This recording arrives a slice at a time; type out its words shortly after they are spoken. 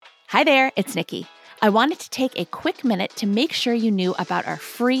Hi there, it's Nikki. I wanted to take a quick minute to make sure you knew about our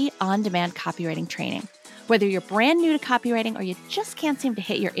free on-demand copywriting training. Whether you're brand new to copywriting or you just can't seem to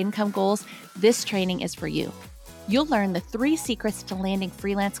hit your income goals, this training is for you. You'll learn the 3 secrets to landing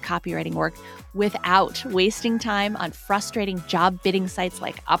freelance copywriting work without wasting time on frustrating job bidding sites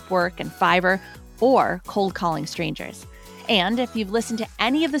like Upwork and Fiverr or cold calling strangers. And if you've listened to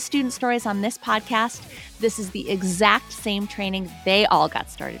any of the student stories on this podcast, this is the exact same training they all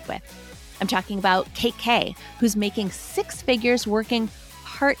got started with. I'm talking about Kate Kay, who's making 6 figures working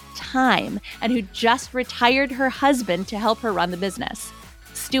part-time and who just retired her husband to help her run the business.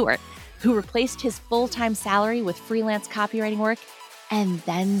 Stuart, who replaced his full-time salary with freelance copywriting work and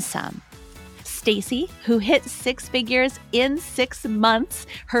then some. Stacy, who hit 6 figures in 6 months,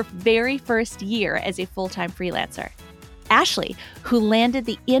 her very first year as a full-time freelancer. Ashley, who landed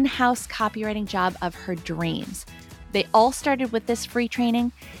the in-house copywriting job of her dreams. They all started with this free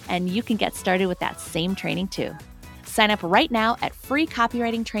training, and you can get started with that same training too. Sign up right now at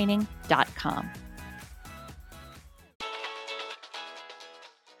freecopywritingtraining.com.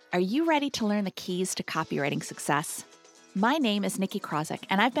 Are you ready to learn the keys to copywriting success? My name is Nikki Krozek,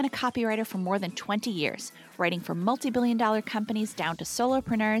 and I've been a copywriter for more than 20 years, writing for multi-billion-dollar companies down to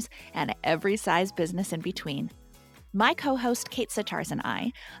solopreneurs and every size business in between. My co-host Kate Sitars and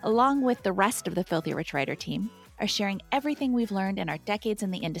I, along with the rest of the Filthy Rich Writer team, are sharing everything we've learned in our decades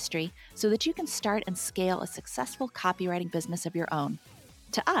in the industry so that you can start and scale a successful copywriting business of your own.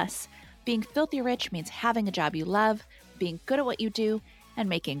 To us, being filthy rich means having a job you love, being good at what you do, and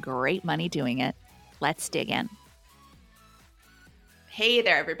making great money doing it. Let's dig in. Hey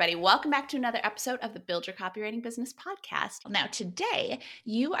there, everybody. Welcome back to another episode of the Build Your Copywriting Business podcast. Now, today,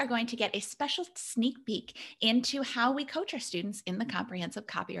 you are going to get a special sneak peek into how we coach our students in the Comprehensive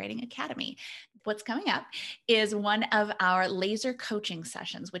Copywriting Academy. What's coming up is one of our laser coaching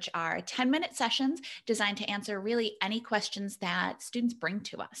sessions, which are 10-minute sessions designed to answer really any questions that students bring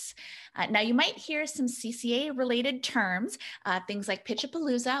to us. Now, you might hear some CCA-related terms, things like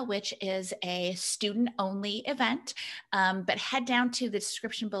Pitchapalooza, which is a student-only event, but head down to the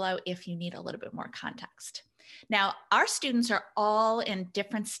description below if you need a little bit more context. Now, our students are all in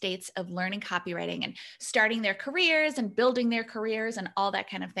different states of learning copywriting and starting their careers and building their careers and all that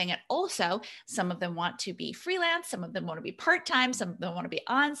kind of thing. And also, some of them want to be freelance, some of them want to be part-time, some of them want to be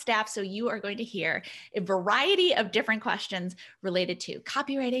on staff. So you are going to hear a variety of different questions related to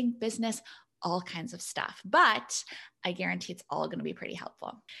copywriting, business, all kinds of stuff. But I guarantee it's all going to be pretty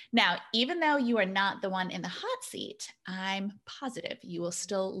helpful. Now, even though you are not the one in the hot seat, I'm positive you will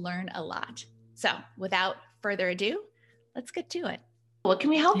still learn a lot. So without further ado, let's get to it. What can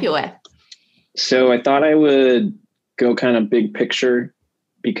we help you with? So I thought I would go kind of big picture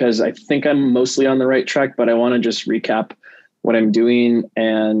because I think I'm mostly on the right track, but I want to just recap what I'm doing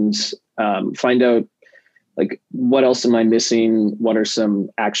and find out like what else am I missing? What are some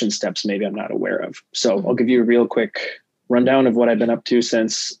action steps maybe I'm not aware of? So I'll give you a real quick rundown of what I've been up to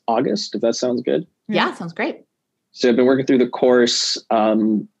since August, if that sounds good. Yeah, sounds great. So I've been working through the course,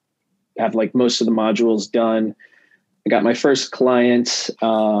 have like most of the modules done. I got my first client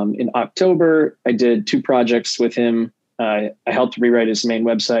in October. I did 2 projects with him. I helped rewrite his main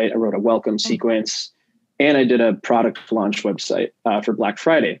website. I wrote a welcome sequence, and I did a product launch website for Black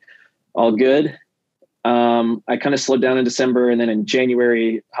Friday. All good. I kind of slowed down in December, and then in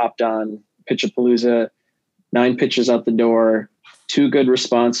January, hopped on Pitchapalooza, 9 pitches out the door, 2 good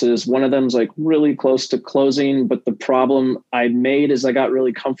responses. One of them's like really close to closing, but the problem I made is I got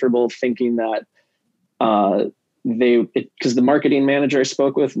really comfortable thinking that because the marketing manager I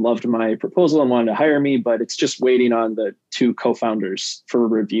spoke with loved my proposal and wanted to hire me, but it's just waiting on the 2 co-founders for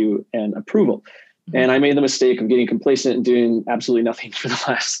review and approval. Mm-hmm. And I made the mistake of getting complacent and doing absolutely nothing for the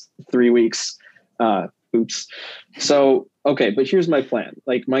last 3 weeks. Oops. So, okay, but here's my plan.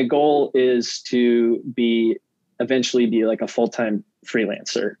 Like my goal is to eventually be like a full-time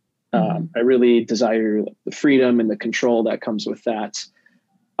freelancer. I really desire the freedom and the control that comes with that,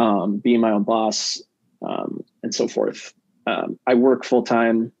 being my own boss, and so forth. I work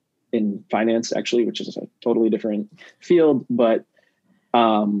full-time in finance actually, which is a totally different field, but,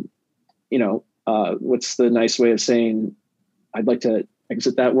 what's the nice way of saying I'd like to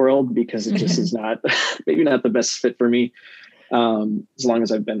exit that world because it just is not, maybe not the best fit for me, as long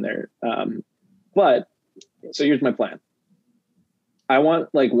as I've been there. But so here's my plan. I want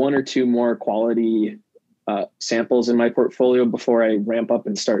like 1 or 2 more quality samples in my portfolio before I ramp up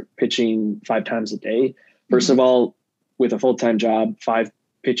and start pitching 5 times a day. First of all, with a full-time job, 5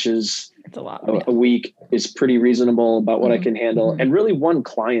 pitches a week is pretty reasonable about what I can handle. And really 1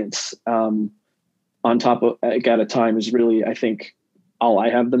 client on top of at a time is really, I think, all I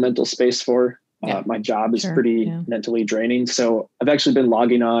have the mental space for. My job is pretty mentally draining. So I've actually been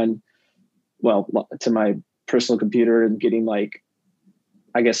logging on, to my personal computer and getting like,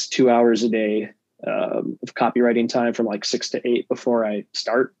 I guess 2 hours a day of copywriting time from like 6 to 8 before I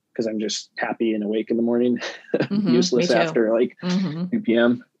start, because I'm just happy and awake in the morning, useless after like 2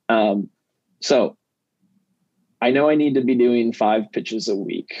 p.m. So I know I need to be doing 5 pitches a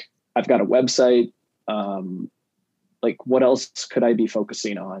week. I've got a website. Like what else could I be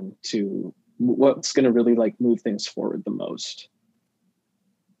focusing on to what's going to really like move things forward the most?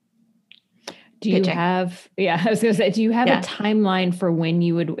 Do you have, I was going to say, do you have a timeline for when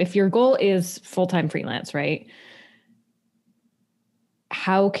you would, if your goal is full-time freelance, right?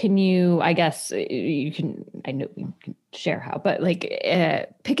 How can you, I guess you can, I know you can share how, but like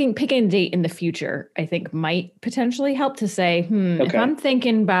picking a date in the future, I think might potentially help to say, if I'm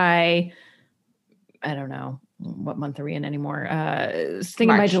thinking by, I don't know, what month are we in anymore? Thinking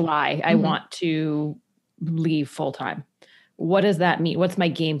March. By July, I want to leave full-time. What does that mean? What's my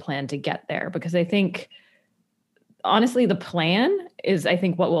game plan to get there? Because I think, honestly, the plan is, I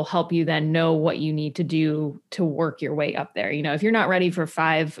think, what will help you then know what you need to do to work your way up there. You know, if you're not ready for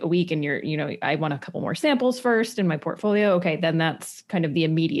 5 a week and you're, I want a couple more samples first in my portfolio. Okay. Then that's kind of the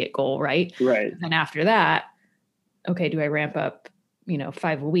immediate goal, right? Right. And after that, okay, do I ramp up,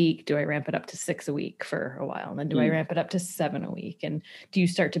 5 a week? Do I ramp it up to 6 a week for a while? And then do I ramp it up to 7 a week? And do you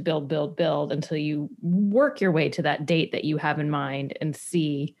start to build until you work your way to that date that you have in mind and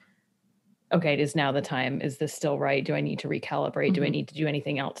see, okay, it is now the time. Is this still right? Do I need to recalibrate? Do I need to do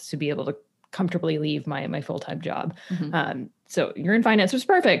anything else to be able to comfortably leave my full-time job? So you're in finance, which is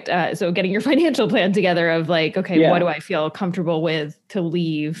perfect. So getting your financial plan together of like, okay, what do I feel comfortable with to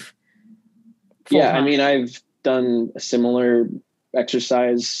leave full-time? Yeah, I mean, I've done a similar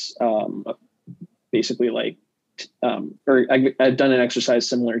exercise, basically like, or I've done an exercise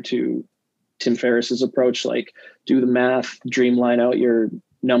similar to Tim Ferriss's approach, like do the math, dreamline out your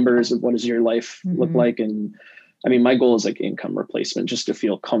numbers of what does your life look like. And I mean, my goal is like income replacement, just to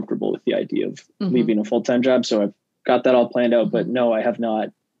feel comfortable with the idea of leaving a full-time job. So I've got that all planned out, but no, I have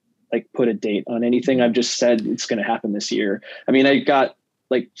not like put a date on anything. I've just said it's going to happen this year. I mean, I got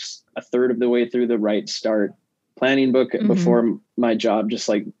like a third of the way through the Right Start planning book before my job just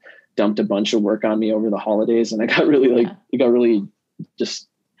like dumped a bunch of work on me over the holidays. And I got really it got really just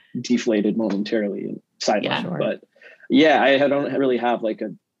deflated momentarily and sidelined. But I don't really have like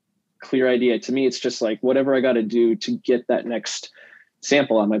a clear idea. To me, it's just like whatever I got to do to get that next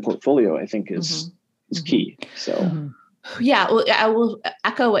sample on my portfolio, I think is key. So yeah, well, I will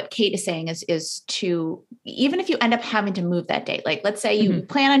echo what Kate is saying is to, even if you end up having to move that date, like let's say you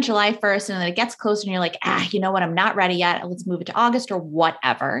plan on July 1st and then it gets closer and you're like, you know what, I'm not ready yet. Let's move it to August or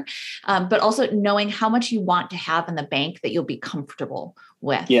whatever. But also knowing how much you want to have in the bank that you'll be comfortable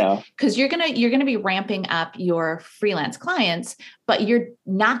with. Yeah. Because you're going to be ramping up your freelance clients, but you're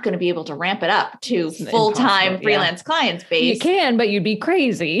not going to be able to ramp it up to full-time freelance clients base. You can, but you'd be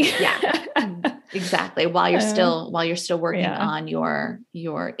crazy. Yeah. Exactly. While you're still working on your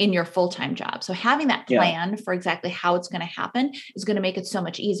full-time job. So having that plan for exactly how it's going to happen is going to make it so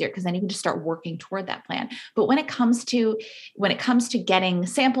much easier, because then you can just start working toward that plan. But when it comes to getting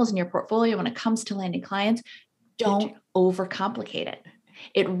samples in your portfolio, when it comes to landing clients, don't overcomplicate it.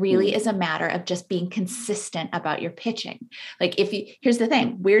 It really is a matter of just being consistent about your pitching. Like here's the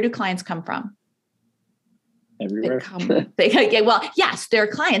thing, where do clients come from? Everywhere. Yes, there are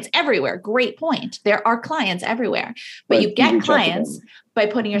clients everywhere. Great point. There are clients everywhere, but you get clients by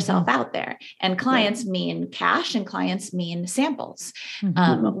putting yourself out there, and clients mean cash and clients mean samples,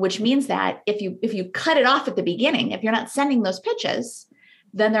 which means that if you cut it off at the beginning, if you're not sending those pitches,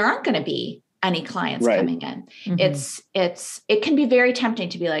 then there aren't going to be any clients coming in. It can be very tempting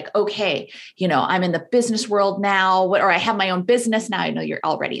to be like, okay, I'm in the business world now, or I have my own business now. I know you're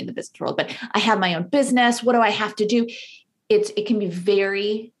already in the business world, but I have my own business. What do I have to do? It can be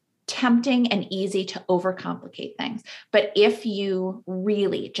very tempting and easy to overcomplicate things. But if you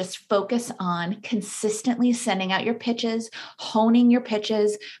really just focus on consistently sending out your pitches, honing your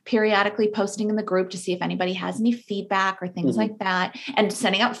pitches, periodically posting in the group to see if anybody has any feedback or things like that, and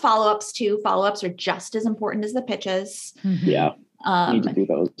sending out follow-ups too. Follow-ups are just as important as the pitches. Yeah. Need to do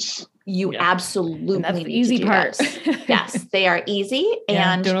those. You absolutely and that's need the easy to do part. Yes, they are easy.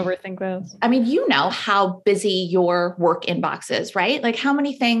 And don't overthink those. I mean, how busy your work inbox is, right? Like how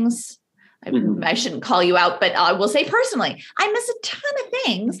many things, I shouldn't call you out, but I will say personally, I miss a ton of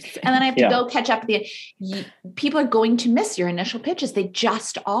things. And then I have to go catch up. People are going to miss your initial pitches. They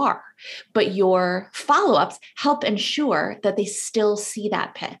just are. But your follow-ups help ensure that they still see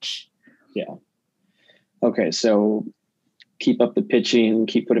that pitch. Yeah. Okay. So keep up the pitching,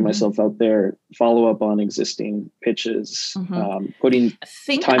 keep putting myself out there, follow up on existing pitches, putting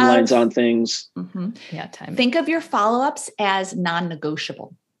timelines on things. Yeah, time. Think of your follow-ups as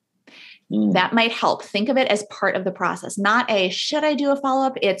non-negotiable. That might help. Think of it as part of the process, not a, should I do a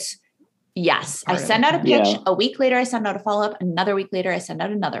follow-up? It's yes, I send out a pitch. A week later, I send out a follow-up. Another week later, I send out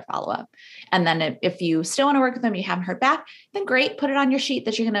another follow-up. And then if you still want to work with them, you haven't heard back, then great, put it on your sheet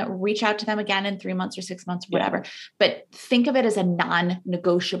that you're going to reach out to them again in 3 months or 6 months, or whatever. But think of it as a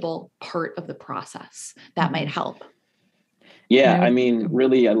non-negotiable part of the process. That might help. Yeah. I mean,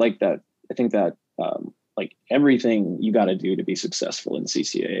 really, I like that. I think that like everything you got to do to be successful in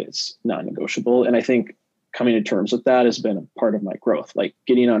CCA is non-negotiable. And I think coming to terms with that has been a part of my growth, like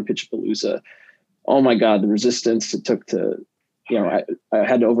getting on Pitchapalooza. Oh my God, the resistance it took to, I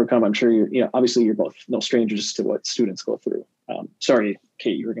had to overcome. I'm sure obviously you're both no strangers to what students go through. Sorry,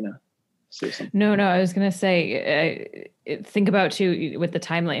 Kate, you were going to say something. No, I was going to say, think about too, with the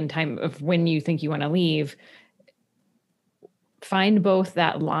time of when you think you want to leave, find both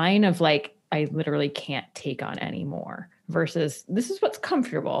that line of like, I literally can't take on anymore versus this is what's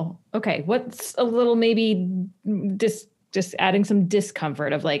comfortable. Okay. What's a little, maybe just adding some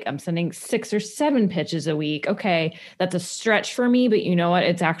discomfort of like, I'm sending 6 or 7 pitches a week. Okay. That's a stretch for me, but you know what?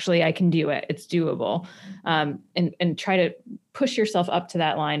 It's actually, I can do it. It's doable. And try to push yourself up to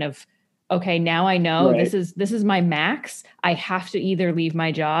that line of, okay, now I know this is my max. I have to either leave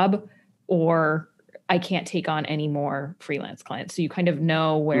my job or I can't take on any more freelance clients. So you kind of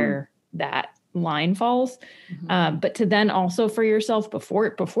know where that line falls. But to then also for yourself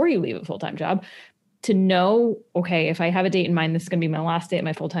before you leave a full-time job, to know, okay, if I have a date in mind, this is going to be my last day at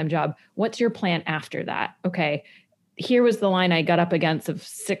my full-time job. What's your plan after that? Okay. Here was the line I got up against of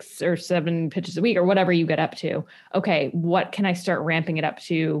 6 or 7 pitches a week or whatever you get up to. Okay. What can I start ramping it up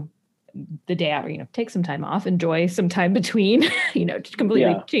to the day after, take some time off, enjoy some time between,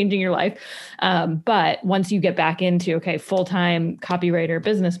 completely changing your life. But once you get back into, okay, full-time copywriter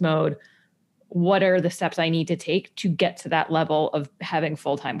business mode, what are the steps I need to take to get to that level of having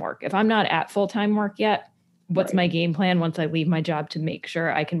full-time work? If I'm not at full-time work yet, what's my game plan once I leave my job to make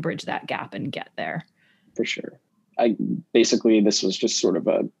sure I can bridge that gap and get there? For sure. This was just sort of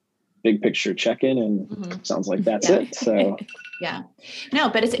a big picture check-in and sounds like that's it. So yeah, no,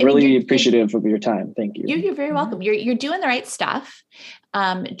 but it's really appreciative of your time. Thank you. You're very welcome. You're doing the right stuff.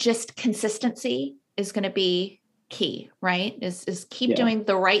 Just consistency is going to be key, right? Is keep doing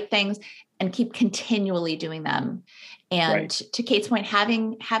the right things and keep continually doing them. And to Kate's point,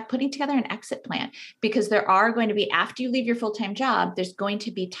 putting together an exit plan, because there are going to be, after you leave your full-time job, there's going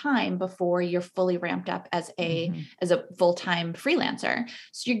to be time before you're fully ramped up as a full-time freelancer.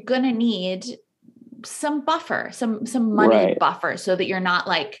 So you're going to need some buffer, some money buffer, so that you're not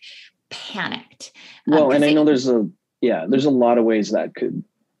like panicked. Well, and I know there's a lot of ways that could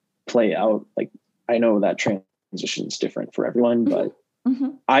play out. Like, I know that transition is different for everyone, but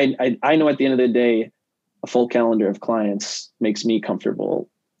I know at the end of the day, a full calendar of clients makes me comfortable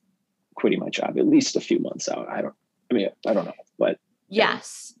quitting my job at least a few months out. I don't know, but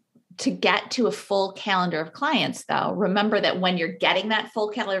yes. To get to a full calendar of clients though, remember that when you're getting that full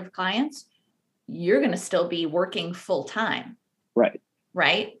calendar of clients, you're going to still be working full time.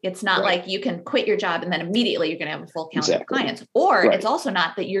 Right. It's not like you can quit your job and then immediately you're going to have a full calendar of clients, or it's also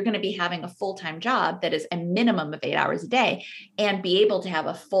not that you're going to be having a full-time job that is a minimum of 8 hours a day and be able to have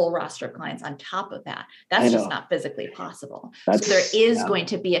a full roster of clients on top of that. That's just not physically possible. So there is going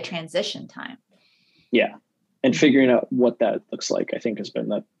to be a transition time. Yeah. And figuring out what that looks like, I think, has been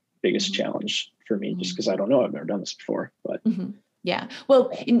the biggest challenge for me, just because I don't know. I've never done this before, but yeah.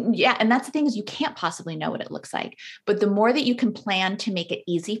 Well, and that's the thing, is you can't possibly know what it looks like, but the more that you can plan to make it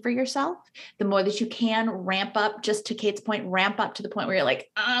easy for yourself, the more that you can ramp up, just to Kate's point, ramp up to the point where you're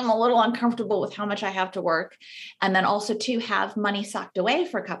like, I'm a little uncomfortable with how much I have to work. And then also to have money socked away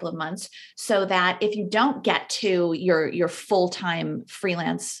for a couple of months, so that if you don't get to your full-time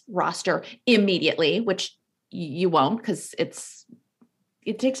freelance roster immediately, which you won't, because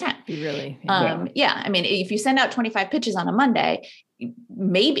it takes time. Really? I mean, if you send out 25 pitches on a Monday,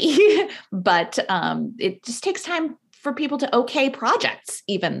 maybe, but it just takes time for people to okay projects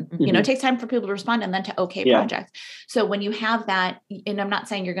even, it takes time for people to respond and then to okay projects. So when you have that, and I'm not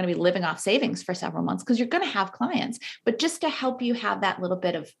saying you're going to be living off savings for several months, because you're going to have clients, but just to help you have that little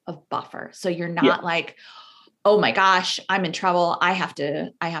bit of buffer. So you're not like, oh my gosh, I'm in trouble. I have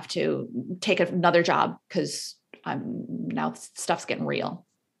to take another job because now stuff's getting real.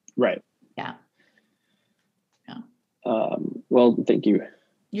 Right. Yeah. Well, thank you.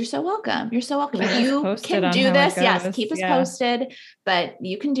 You're so welcome. You can do this. Yes. Keep us posted, but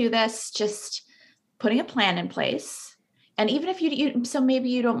you can do this. Just putting a plan in place. And even if so maybe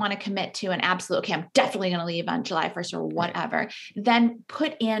you don't want to commit to an absolute, okay, I'm definitely going to leave on July 1st or whatever, then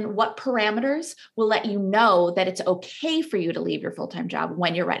put in what parameters will let you know that it's okay for you to leave your full-time job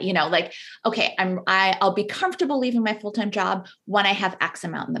when you're ready. Like, okay, I'll be comfortable leaving my full-time job when I have X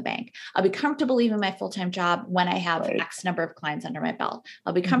amount in the bank. I'll be comfortable leaving my full-time job when I have X number of clients under my belt.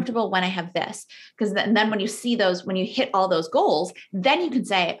 I'll be comfortable when I have this. Because then when you see those, when you hit all those goals, then you can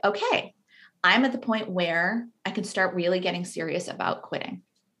say, okay, I'm at the point where I can start really getting serious about quitting.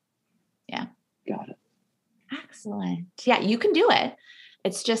 Yeah. Got it. Excellent. Yeah, you can do it.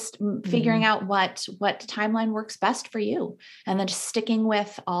 It's just figuring out what timeline works best for you, and then just sticking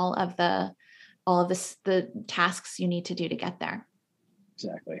with all of the tasks you need to do to get there.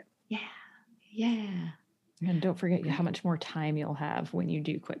 Exactly. Yeah. Yeah. And don't forget how much more time you'll have when you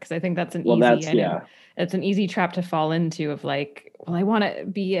do quit. Because I think that's it's an easy trap to fall into of like, well, I want to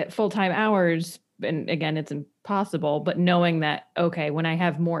be at full-time hours. And again, it's impossible, but knowing that, okay, when I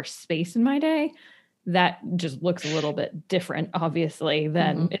have more space in my day, that just looks a little bit different, obviously,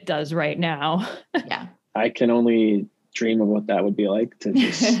 than it does right now. Yeah. I can only dream of what that would be like to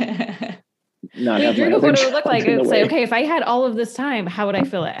just not have dream of what it would look like. It would say, okay, if I had all of this time, how would I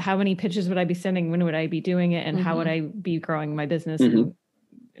fill it? How many pitches would I be sending? When would I be doing it? And how would I be growing my business? And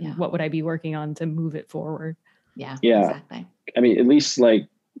what would I be working on to move it forward? Yeah. Exactly. I mean, at least like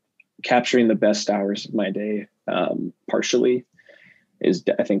capturing the best hours of my day partially is,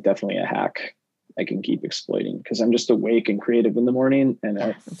 I think, definitely a hack I can keep exploiting, because I'm just awake and creative in the morning, and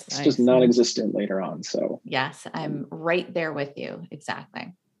it's just non-existent later on. So yes, I'm right there with you.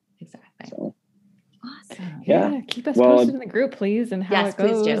 Exactly. So, awesome. Yeah. Keep us posted in the group, please, and how it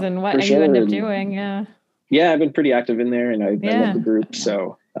goes and what you end up doing. Yeah, I've been pretty active in there, and I love the group.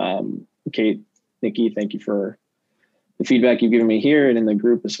 So, Kate, Nikki, thank you for the feedback you've given me here and in the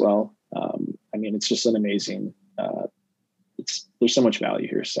group as well. I mean, it's just an amazing, there's so much value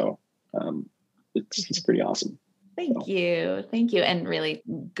here. So, it's pretty awesome. Thank you. And really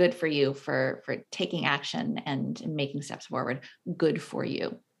good for you for taking action and making steps forward. Good for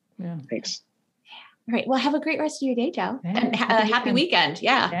you. Yeah. Thanks. All right. Well, have a great rest of your day, Joe. Yeah, and a happy weekend.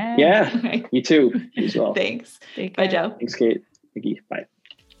 Yeah. Yeah. You too. You as well. Thanks. Bye, Joe. Thanks, Kate. Nikki. Bye.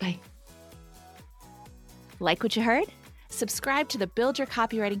 Bye. Like what you heard? Subscribe to the Build Your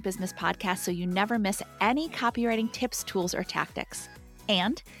Copywriting Business podcast so you never miss any copywriting tips, tools, or tactics.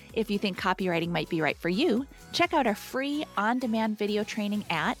 And if you think copywriting might be right for you, check out our free on-demand video training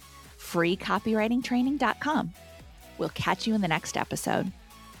at freecopywritingtraining.com. We'll catch you in the next episode.